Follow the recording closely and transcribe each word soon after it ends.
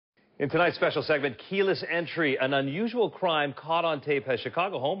In tonight's special segment, keyless entry, an unusual crime caught on tape has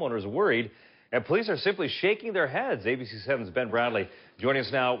Chicago homeowners worried, and police are simply shaking their heads. ABC 7's Ben Bradley joining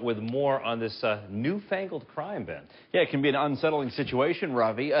us now with more on this newfangled crime, Ben. Yeah, it can be an unsettling situation,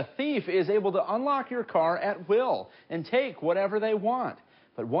 Ravi. A thief is able to unlock your car at will and take whatever they want.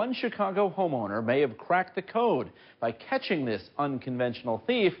 But one Chicago homeowner may have cracked the code by catching this unconventional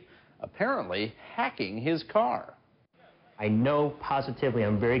thief, apparently hacking his car. I know positively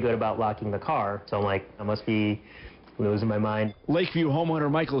I'm very good about locking the car, so I'm like, I must be losing my mind. Lakeview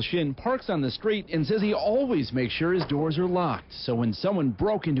homeowner Michael Shin parks on the street and says he always makes sure his doors are locked. So when someone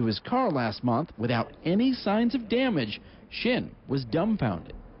broke into his car last month without any signs of damage, Shin was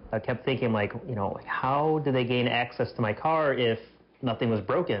dumbfounded. I kept thinking, like, how do they gain access to my car if nothing was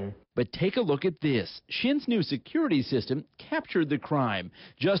broken? But take a look at this. Shin's new security system captured the crime.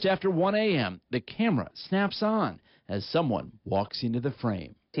 Just after 1 a.m., the camera snaps on as someone walks into the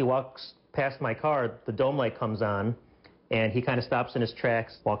frame. He walks past my car, the dome light comes on, and he kind of stops in his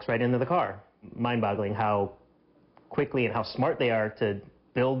tracks, walks right into the car. Mind-boggling how quickly and how smart they are to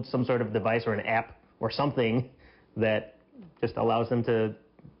build some sort of device or an app or something that just allows them to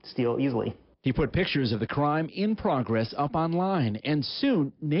steal easily. He put pictures of the crime in progress up online, and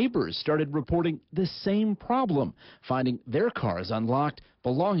soon neighbors started reporting the same problem, finding their cars unlocked,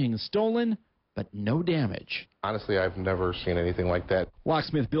 belongings stolen, but no damage. Honestly, I've never seen anything like that.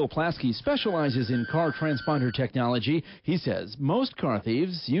 Locksmith Bill Plaskey specializes in car transponder technology. He says most car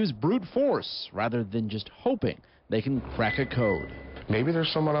thieves use brute force rather than just hoping they can crack a code. Maybe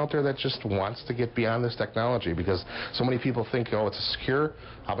there's someone out there that just wants to get beyond this technology because so many people think, oh, it's secure,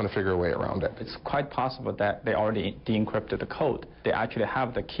 I'm going to figure a way around it. It's quite possible that they already de-encrypted the code. They actually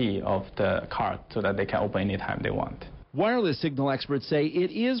have the key of the car so that they can open anytime they want. Wireless signal experts say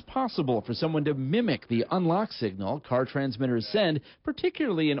it is possible for someone to mimic the unlock signal car transmitters send,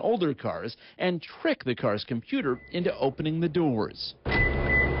 particularly in older cars, and trick the car's computer into opening the doors.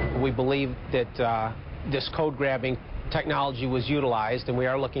 We believe that this code-grabbing technology was utilized, and we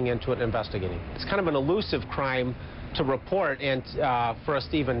are looking into it and investigating. It's kind of an elusive crime to report and for us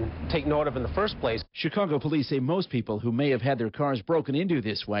to even take note of in the first place. Chicago police say most people who may have had their cars broken into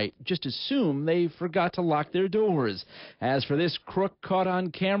this way just assume they forgot to lock their doors. As for this crook caught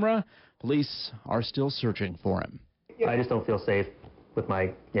on camera, police are still searching for him. I just don't feel safe with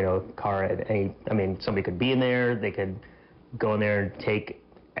my, car at any, somebody could be in there, they could go in there and take,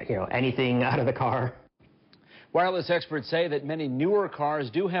 anything out of the car. Wireless experts say that many newer cars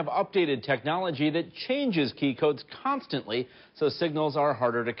do have updated technology that changes key codes constantly, so signals are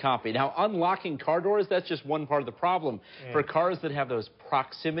harder to copy. Now, unlocking car doors, that's just one part of the problem. For cars that have those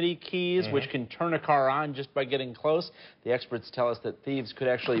proximity keys, which can turn a car on just by getting close, the experts tell us that thieves could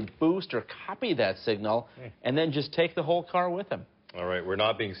actually boost or copy that signal and then just take the whole car with them. All right, we're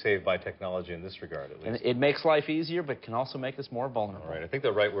not being saved by technology in this regard, at least. And it makes life easier, but can also make us more vulnerable. All right, I think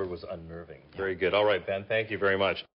the right word was unnerving. Very good. All right, Ben, thank you very much.